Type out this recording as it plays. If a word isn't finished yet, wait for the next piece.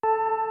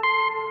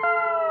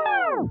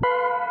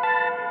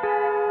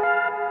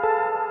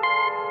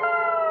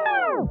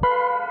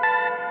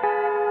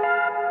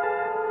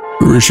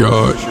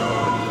Reschad.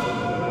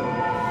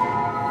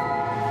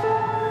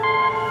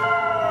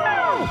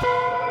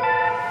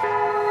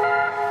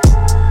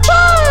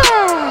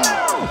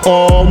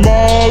 All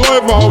my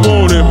life I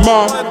want it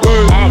my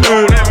way.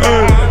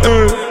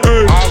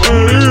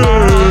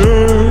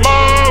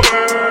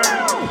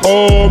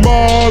 All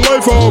my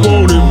life I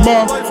want it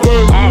my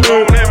way.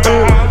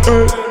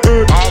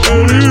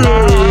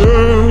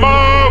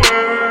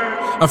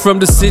 I'm from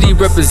the city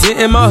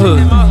representing my hood.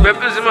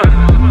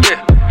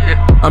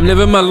 I'm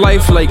living my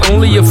life like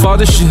only your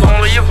father should.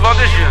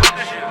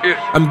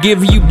 I'm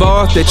giving you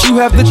bars that you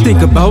have to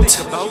think about.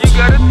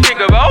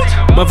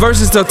 My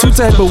verses are two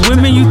type of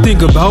women you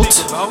think about.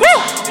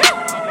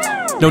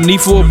 No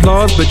need for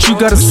applause, but you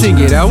gotta sing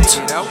it out.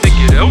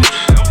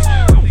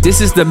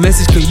 This is the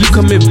message, can you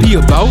come and be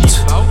about?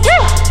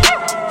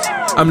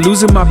 I'm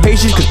losing my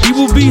patience cause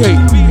people be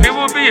hating.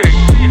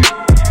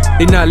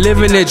 They not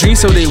living their dreams,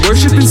 so they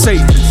worshiping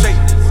Satan.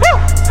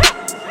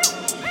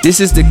 This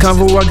is the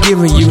convo I'm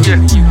giving you.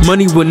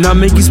 Money will not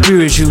make you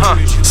spiritual.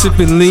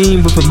 Sipping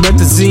lean with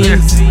promethazine.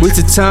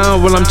 Wasted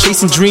time while I'm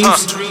chasing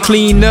dreams.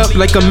 Clean up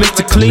like I'm meant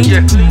to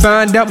clean.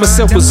 Find out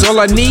myself was all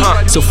I need.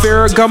 So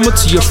Ferragamo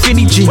to your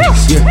Finny jeans.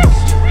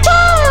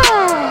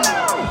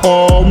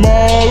 All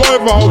my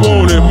life I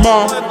want it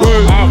my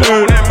way.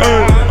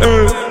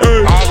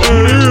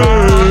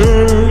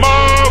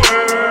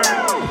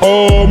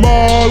 All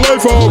my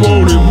life I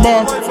want it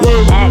my way.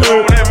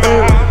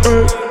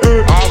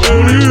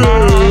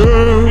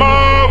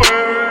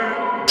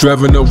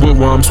 Driving up wood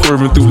while I'm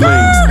swerving through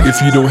lanes. If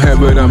you don't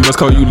have it, I must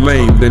call you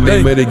lame. The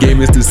name of the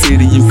game is the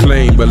city you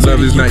claim. But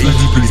love is not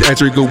easy, please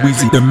act go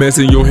easy. The mess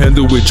in your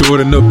handle with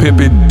Jordan up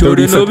pimpin'.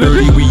 30 for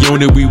 30, we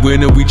own it, we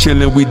winning, we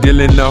chillin', we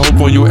dealin'. I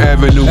hope on your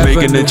avenue,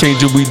 making a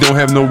change and we don't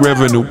have no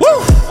revenue.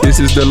 This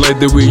is the life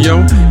that we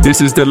on, this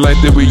is the life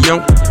that we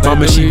on.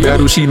 Mama, she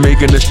battle, she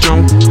making us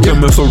strong.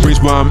 Coming for reach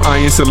while I'm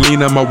eyeing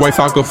Selena. My wife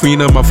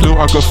Aquafina, my flow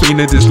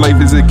Aquafina. This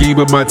life is a game,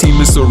 but my team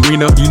is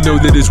Serena. You know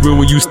that it's real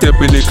when you step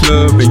in the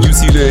club and you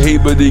see the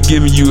hate, but they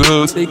giving you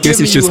hugs. Guess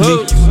it's just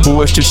me,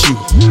 boy, it's just you.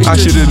 I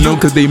should've known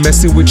cause they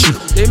messing with you.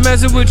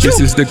 This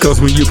is the cause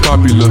when you're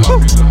popular.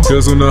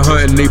 Girls on the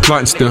hunt and they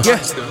plotting stuff.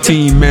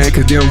 Team mad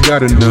cause they don't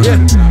got enough.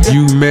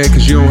 You mad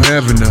cause you don't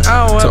have enough.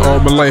 To all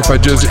my life I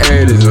just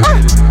added up.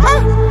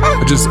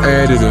 I just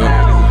added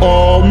up.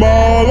 All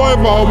my life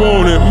I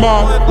want it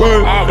my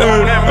way.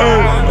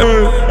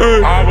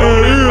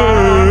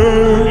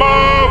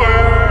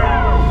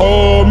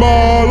 All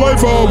my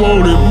life I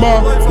want it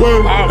my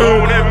way.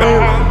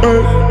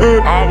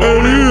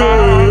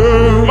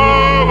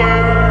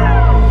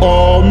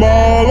 All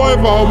my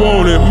life I want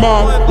it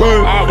my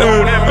way.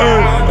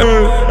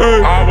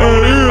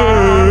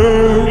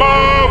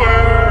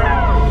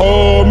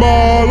 All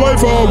my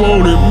life I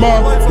want it my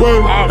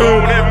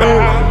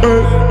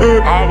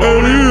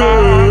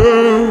way.